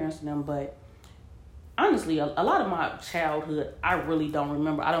grandparents and them, but honestly, a lot of my childhood, I really don't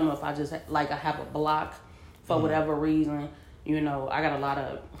remember. I don't know if I just, I have a block for whatever reason. You know, I got a lot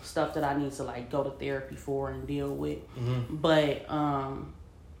of stuff that I need to, go to therapy for and deal with. But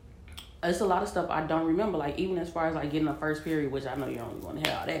it's a lot of stuff I don't remember. Like, even as far as, getting the first period, which I know you don't want to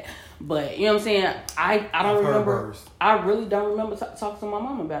hear all that. But, you know what I'm saying? I don't remember. I really don't remember talking to my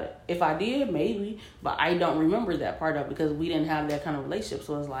mom about it. If I did, maybe. But I don't remember that part of it because we didn't have that kind of relationship.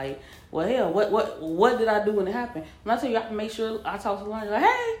 So it's like, well, hell, what did I do when it happened? When I tell you, I have to make sure I talk to Lauren. Like,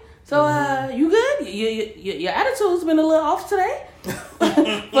 hey, so you good? Your attitude's been a little off today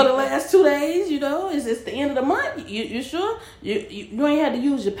for the last 2 days. You know, it's the end of the month. You sure? You ain't had to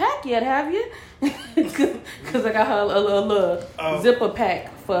use your pack yet, have you? Because I got her a little zipper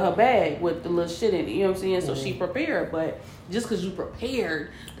pack for her bag with the little shit in it. You know what I'm saying? So she prepared. But just because you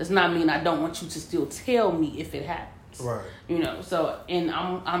prepared does not mean I don't want you to still tell me if it happens. Right. You know, so, and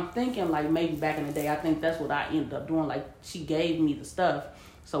I'm thinking, maybe back in the day, I think that's what I ended up doing. She gave me the stuff.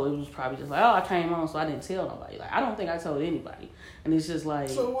 So it was probably just I came on, so I didn't tell nobody. I don't think I told anybody. And it's just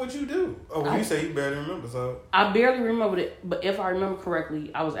So what'd you do? Oh, well, you say you barely remember, so. I barely remembered it, but if I remember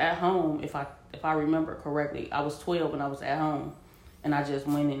correctly, I was at home. If I remember correctly, I was 12 and I was at home. And I just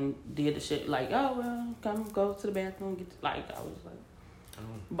went and did the shit come go to the bathroom, I was like.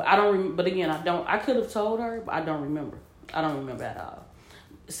 But I don't, but again, I could have told her, but I don't remember. I don't remember at all.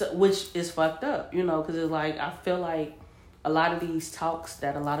 So, which is fucked up, you know, because it's I feel like a lot of these talks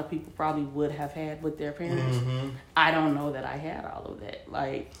that a lot of people probably would have had with their parents, I don't know that I had all of that.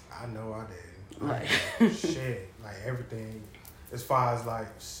 I know I did. Shit, everything. As far as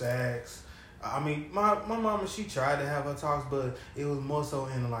sex. I mean, my mama, she tried to have her talks, but it was more so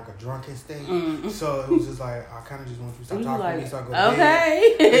in a drunken state. So it was just I kind of just want you to stop talking to me so I go to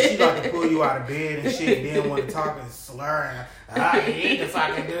bed. And she to pull you out of bed and shit, then want to talk and slur and I hate this,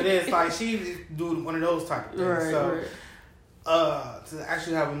 I can do this. She do one of those type of things. Right, so right. To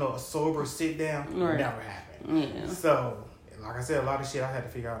actually have a sober sit down never happened. Yeah. So, like I said, a lot of shit I had to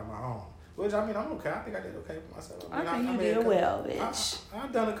figure out on my own. Which, I mean, I'm okay. I think I did okay for myself. I think you did well, bitch.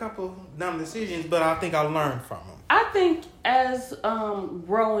 I've done a couple dumb decisions, but I think I learned from them. I think as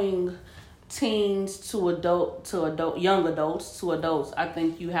growing teens to young adults to adults, I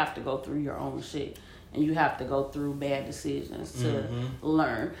think you have to go through your own shit. And you have to go through bad decisions to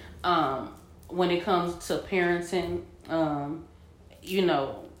learn. When it comes to parenting, you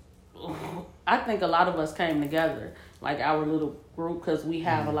know, I think a lot of us came together, our little group, because we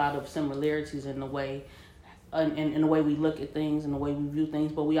have a lot of similarities in the way, in the way we look at things and the way we view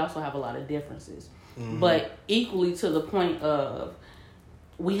things, but we also have a lot of differences. But equally to the point of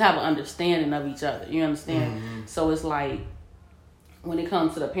we have an understanding of each other. You understand? So it's when it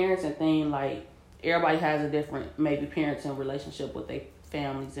comes to the parenting thing, everybody has a different maybe parenting relationship with their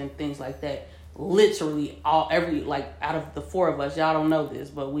families and things like that. Literally out of the four of us, y'all don't know this,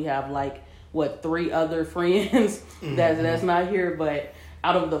 but we have 3 other friends that's not here, but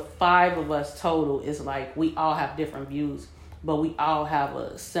out of the 5 of us total, it's like we all have different views, but we all have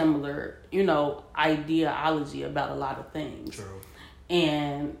a similar, ideology about a lot of things. True.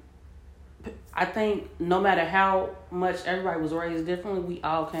 And I think no matter how much everybody was raised differently, we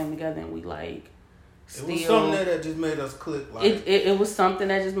all came together and we it was something that just made us click. It was something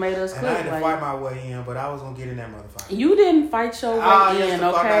that just made us click. And I had to fight my way in, but I was gonna get in that motherfucker. You didn't fight your way in,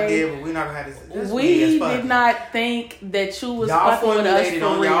 okay? I did, but we're not gonna have this. We did not think that you was y'all fucking with us for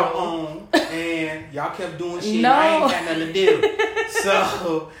on real. Y'all own, and y'all kept doing shit. No. And I ain't had nothing to do.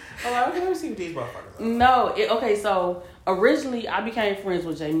 So, okay, let me see what these motherfuckers are. No, okay. So originally, I became friends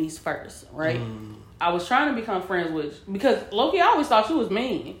with Janice first, right? I was trying to become friends with because Loki. I always thought you was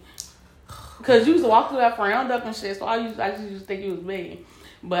mean. Because you used to walk through that frowned up and shit, so I just used to think you was mean.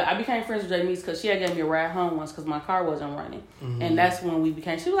 But I became friends with Janice because she had gave me a ride home once because my car wasn't running. Mm-hmm. And that's when we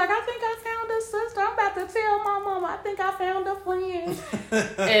became, she was like, I think I found a sister. I'm about to tell my mom, I think I found a friend.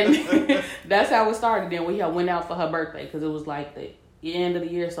 And that's how it started. Then we went out for her birthday because it was like the end of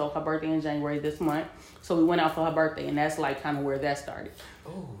the year, so her birthday in January this month. So we went out for her birthday, and that's like kind of where that started.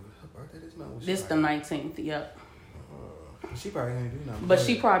 Oh, her birthday this month? This the 19th, yep. She probably ain't do nothing. But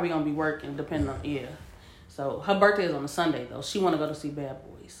she probably gonna be working, depending on So her birthday is on a Sunday though. She wanna go to see Bad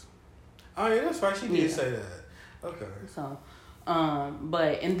Boys. Oh yeah, that's right. She did say that. Okay. So,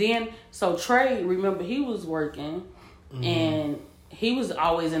 so Trey, remember he was working, and he was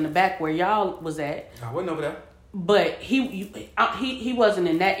always in the back where y'all was at. I wasn't over there. But he wasn't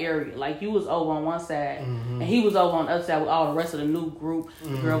in that area. Like you was over on one side, and he was over on the other side with all the rest of the new group,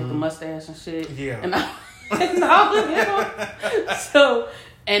 the girl with the mustache and shit. Yeah. And all of them. So,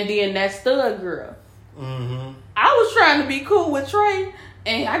 and then that stud girl. I was trying to be cool with Trey,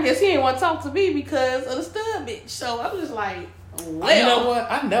 and I guess he didn't want to talk to me because of the stud bitch. So I was just like, well. You know what?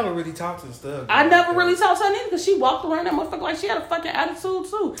 I never really talked to the stud girl. I never really talked to her neither because she walked around that motherfucker like she had a fucking attitude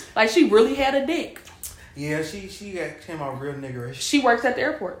too. Like she really had a dick. Yeah, she came out real niggerish. She works at the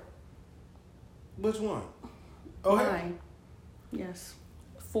airport. Which one? Oh, mine. Yes.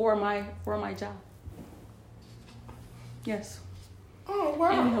 For my job. Yes. Oh,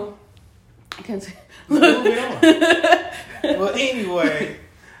 wow. Anyhow, I can't say. Moving on. Well, anyway,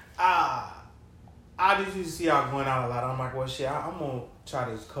 I just used to see y'all going out a lot. I'm like, well, shit, I'm going to try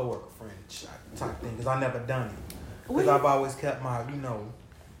this coworker friend type thing because I never done it. Because I've always kept my,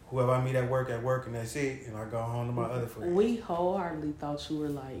 whoever I meet at work, and that's it. And I go home to my other friends. We wholeheartedly thought you were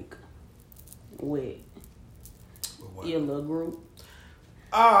like with your little group.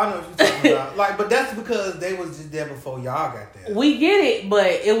 Oh, I know what you're talking about. But that's because they was just there before y'all got there. We get it, but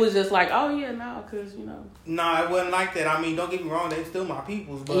it was just like, oh yeah, no, because Nah, it wasn't like that. I mean, don't get me wrong, they still my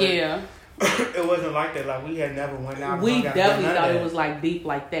peoples, but yeah, it wasn't like that. Like we had never went out. We definitely thought it was like deep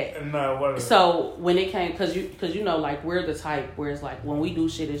like that. No, whatever. So when it came, because like we're the type where it's like when we do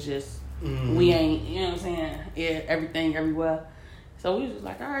shit, it's just we ain't, you know what I'm saying? Yeah, everything everywhere. So we was just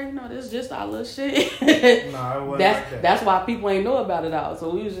like, all right, this is just our little shit. No, it wasn't like that. That's why people ain't know about it all.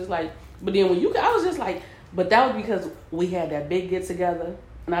 So we was just like, but then I was just like, but that was because we had that big get together,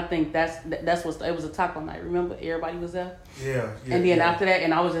 and I think that's what it was a taco night. Remember, everybody was there. Yeah. And then after that,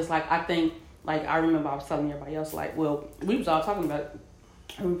 and I was just like, I think, like I remember I was telling everybody else, like, well, we was all talking about it,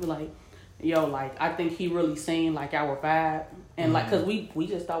 and we were like, yo, like I think he really seen like our vibe. And like, cause we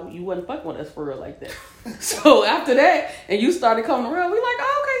just thought you wasn't fucking with us for real like that. So after that, and you started coming around, we like,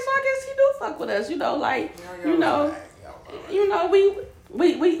 oh, okay, so I guess he do fuck with us,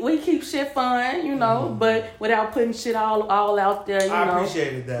 we keep shit fun, but without putting shit all out there, I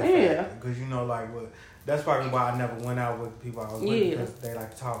appreciated that. Yeah. Because that's probably why I never went out with people I was with because they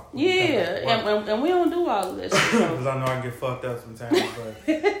like to talk. Yeah, and we don't do all of that shit. Because I know I get fucked up sometimes. But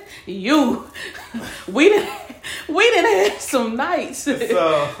we didn't have some nights.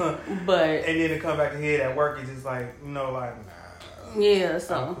 So, but and then to come back and hear that work is just like nah. Yeah,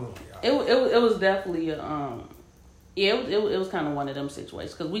 so cool, it was definitely it was kind of one of them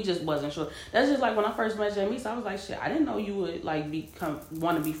situations because we just wasn't sure. That's just like when I first met Jamie, so I was like, shit, I didn't know you would like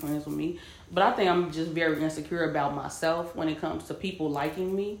want to be friends with me. But I think I'm just very insecure about myself when it comes to people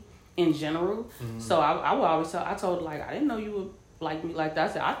liking me in general. Mm-hmm. So I would always I told her, like, I didn't know you would like me like that.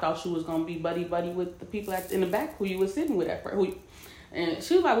 I said, I thought you was going to be buddy with the people in the back who you was sitting with at first. And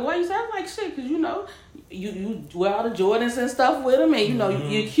she was like, well, why you say? I'm like, shit, because, you wear all the Jordans and stuff with them.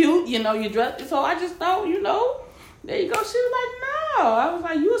 And, you're cute, you dress. So I just thought, there you go. She was like, no. I was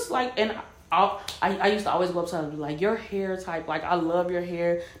like, you was like, and I used to always go up to her and be like, your hair type, like, I love your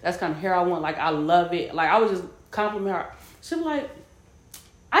hair. That's kind of hair I want. Like, I love it. Like, I would just compliment her. She was like,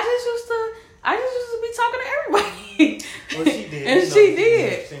 I just used to I just used to be talking to everybody. Well, she did. And she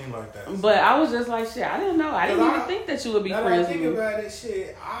did. It seemed like that. So. But I was just like, shit, I didn't know. I didn't even think that you would be friends with me. Now that I think about it,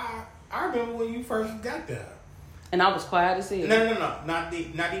 shit, I remember when you first got there. And I was quiet as hell. No. Not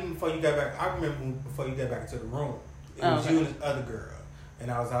even before you got back. I remember before you got back into the room. It was you and this other girl.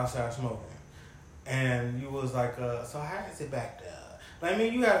 And I was outside smoking. And you was like, so how is it back there? Like, I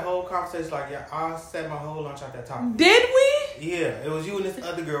mean, you had a whole conversation like, yeah, I sat my whole lunch out there talking. Did we? Yeah, it was you and this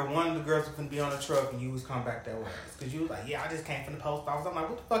other girl. One of the girls was going to be on the truck and you was coming back that way. Because you was like, yeah, I just came from the post office. I'm like,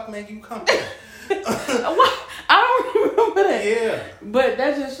 what the fuck made you come there? What? I don't remember that. Yeah. But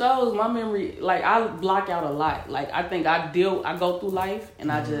that just shows my memory. Like, I block out a lot. Like, I think I go through life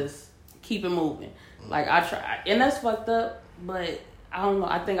and I just keep it moving. Like, I try. And that's fucked up. But I don't know.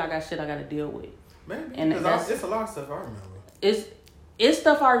 I think I got shit I got to deal with. Maybe. Because it's a lot of stuff I remember. It's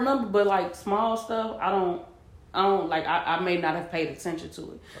stuff I remember, but like small stuff, I don't like. I may not have paid attention to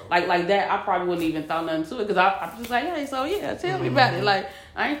it. Okay. Like that, I probably wouldn't even thought nothing to it because I'm just like, hey, so yeah, tell me about it. Like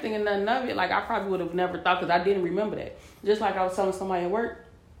I ain't thinking nothing of it. Like I probably would have never thought because I didn't remember that. Just like I was telling somebody at work,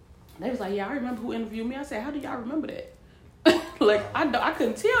 they was like, yeah, I remember who interviewed me. I said, how do y'all remember that? Like I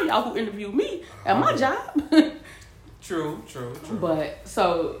couldn't tell y'all who interviewed me at my job. True. But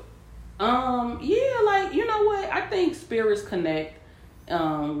so, yeah, like you know what? I think spirits connect.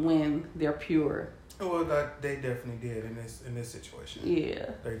 When they're pure. Well, they definitely did in this situation. Yeah,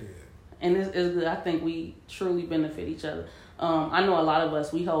 they did, and it's good. I think we truly benefit each other. I know a lot of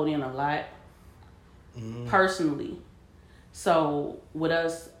us we hold in a lot personally. So with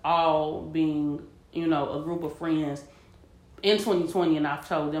us all being, you know, a group of friends in 2020, and I've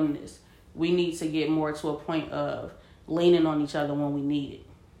told them this, we need to get more to a point of leaning on each other when we need it,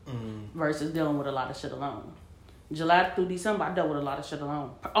 versus dealing with a lot of shit alone. July through December, I dealt with a lot of shit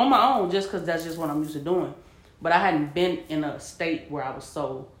alone. On my own, just because that's just what I'm used to doing. But I hadn't been in a state where I was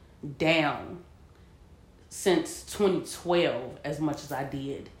so down since 2012 as much as I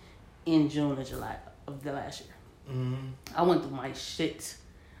did in June and July of the last year. I went through my shit.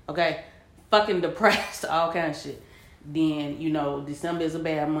 Okay? Fucking depressed, all kind of shit. Then, you know, December is a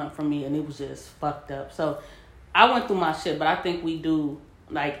bad month for me, and it was just fucked up. So, I went through my shit, but I think we do...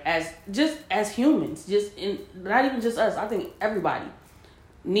 Like as humans, not even just us. I think everybody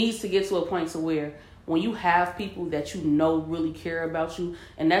needs to get to a point to where when you have people that you know really care about you,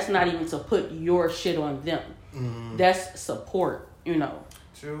 and that's not even to put your shit on them. That's support, you know.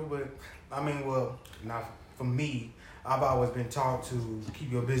 True, but I mean, well, not for me. I've always been taught to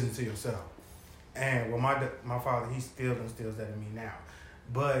keep your business to yourself, and well, my father, he still instills that in me now.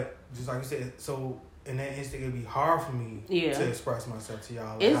 But just like you said, so. In that instant, it'd be hard for me to express myself to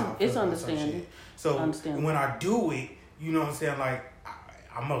y'all. It's understanding. So when I do it, you know what I'm saying? Like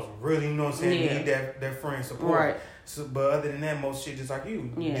I must really, you know what I'm saying, need that friend support. Right. So, but other than that, most shit just like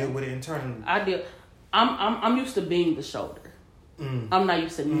you deal with it internally. I deal. I'm used to being the shoulder. I'm not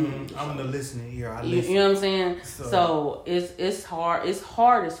used to being. I'm the listening ear. I listen. You know what I'm saying? So it's hard. It's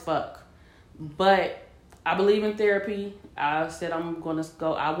hard as fuck. But I believe in therapy. I said I'm going to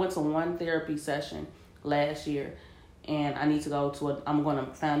go. I went to one therapy session last year, and I need to go to I'm going to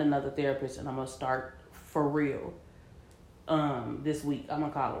find another therapist, and I'm going to start for real this week. I'm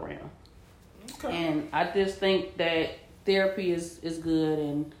going to call around. Okay. And I just think that therapy is good,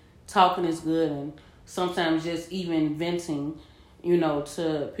 and talking is good, and sometimes just even venting, you know,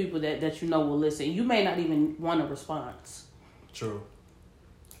 to people that you know will listen. You may not even want a response. True.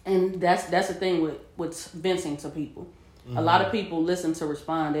 And that's the thing with venting to people. A lot of people listen to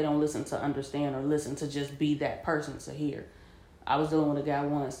respond. They don't listen to understand or listen to just be that person to hear. I was dealing with a guy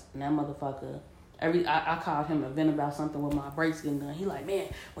once, and that motherfucker, I called him to vent about something with my brakes getting done. He like,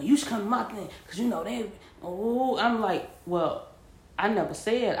 man, well, you should come to my thing, because you know, I'm like, well, I never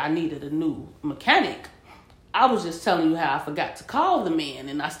said I needed a new mechanic. I was just telling you how I forgot to call the man,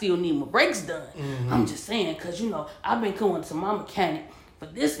 and I still need my brakes done. I'm just saying, because, you know, I've been going to my mechanic for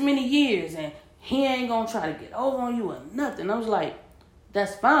this many years, and he ain't gonna try to get over on you or nothing. I was like,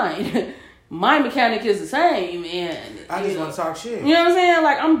 that's fine. My mechanic is the same, and I just want to talk shit. You know what I'm saying?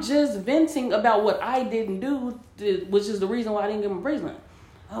 Like, I'm just venting about what I didn't do, which is the reason why I didn't get my brakes done.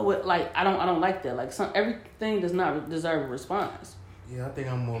 I don't like that. Like, everything does not deserve a response. Yeah, I think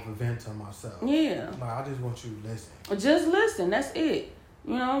I'm more of a venter myself. Yeah. Like, I just want you to listen. Just listen. That's it.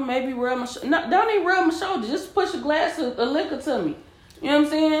 You know, maybe rub my don't even rub my shoulder. Just push a glass of liquor to me. You know what I'm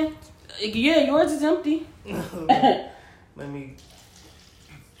saying? Yeah, yours is empty. Let me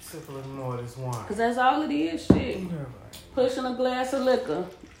sip a little more of this wine. Because that's all it is, shit. Pushing a glass of liquor.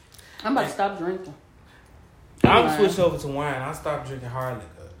 I'm about to stop drinking. I'm switched over to wine. I stopped drinking hard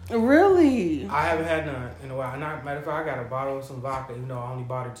liquor. Really? I haven't had none in a while. Matter of fact, I got a bottle of some vodka. You know, I only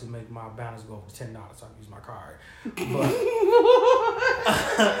bought it to make my balance go over $10, so I can use my card.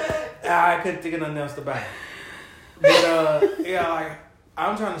 But I couldn't think of nothing else to buy. But yeah, like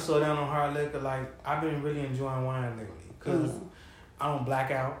I'm trying to slow down on hard liquor. Like I've been really enjoying wine lately because I don't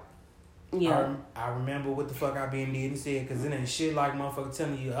black out. Yeah. I remember what the fuck I been did and said, because it ain't shit like motherfucker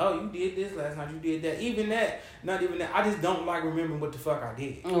telling you, oh, you did this last night, you did that. Even that, not even that. I just don't like remembering what the fuck I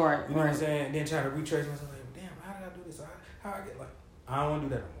did. Right. You know what I'm saying? Then try to retrace myself, like, damn, how did I do this? How I get like, I don't want to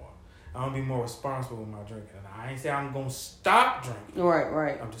do that no more. I want to be more responsible with my drinking. And I ain't say I'm going to stop drinking.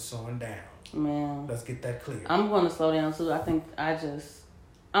 Right. I'm just slowing down. Man. Let's get that clear. I'm going to slow down too. I think I'm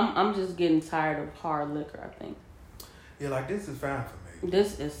just getting tired of hard liquor, I think. Yeah, like this is fine for me.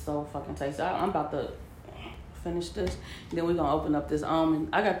 This is so fucking tasty. I'm about to finish this. Then we're going to open up this almond.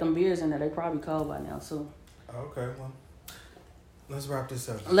 I got them beers in there. They probably cold by now, too. Okay, well, let's wrap this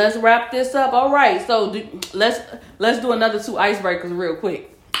up. All right. So let's do another 2 icebreakers real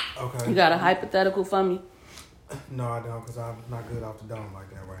quick. Okay. You got a hypothetical for me? No, I don't, because I'm not good off the dome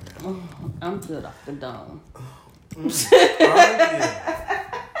like that right now. I'm good off the dome.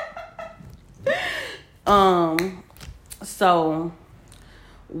 So,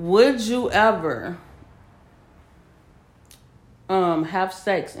 would you ever have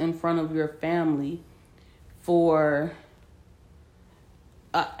sex in front of your family for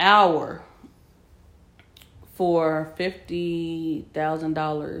an hour for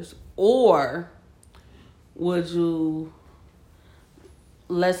 $50,000, or would you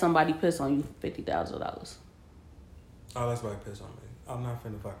let somebody piss on you for $50,000? Oh, that's why piss on me. I'm not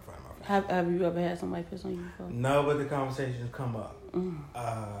finna fuck in front of my family. Have you ever had somebody piss on you before? No, but the conversations come up.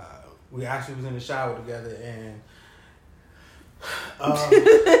 We actually was in the shower together, and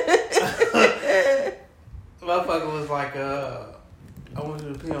motherfucker was like, I want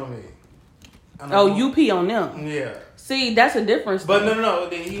you to pee on me. You pee on them? Yeah. See, that's a difference. But no.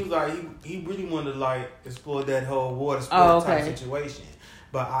 Then he was like, he really wanted to like explore that whole water sport type situation.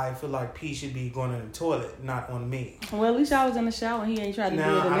 But I feel like pee should be going in the toilet, not on me. Well, at least I was in the shower and he ain't trying to do it.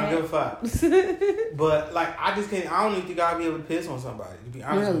 I don't give a fuck. But like, I just can't. I don't even think I'll be able to piss on somebody. To be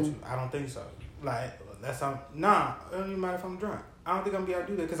honest with you, I don't think so. Like that's it don't even matter if I'm drunk. I don't think I'm gonna be able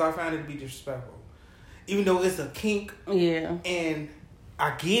to do that because I find it to be disrespectful. Even though it's a kink. Yeah. And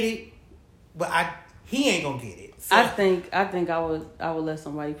I get it, but he ain't gonna get it. So. I think I would let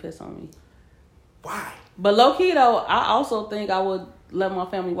somebody piss on me. Why? But low key though, I also think I would let my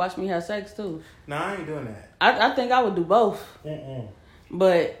family watch me have sex too. No, I ain't doing that. I think I would do both.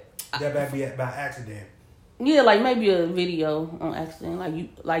 But that might be by accident. Yeah, like maybe a video on accident,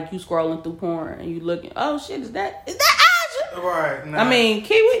 like you scrolling through porn and you looking. Oh shit, is that Aja? Right. Nah. I mean,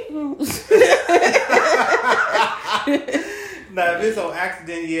 Kiwi. Nah, if it's on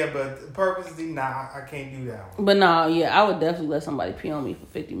accident, yeah, but purposely, nah, I can't do that one. But nah, yeah, I would definitely let somebody pee on me for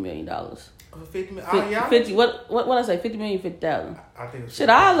 $50 million. 50 million? Yeah. 50, what I say? 50 million, 50,000. I think it's shit,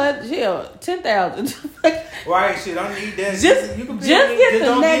 I'll let 10,000. Right, shit, I don't need that. Just you can get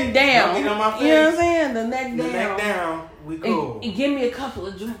the neck down. Don't get on my face. You know what I'm saying? The neck down. The neck down. We cool. And give me a couple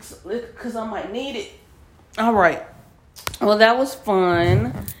of drinks because I might need it. All right. Well, that was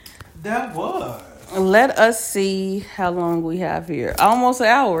fun. That was. Let us see how long we have here. Almost an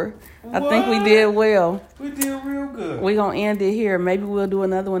hour. What? I think we did well. We did real good. We're going to end it here. Maybe we'll do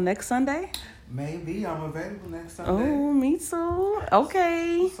another one next Sunday. Maybe. I'm available next Sunday. Oh, me too.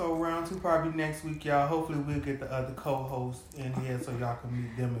 Okay. So round 2 probably next week, y'all. Hopefully we'll get the other co-hosts in here so y'all can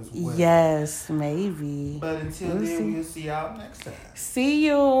meet them as well. Yes, maybe. But until then, we'll see y'all next time. See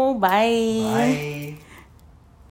you. Bye. Bye.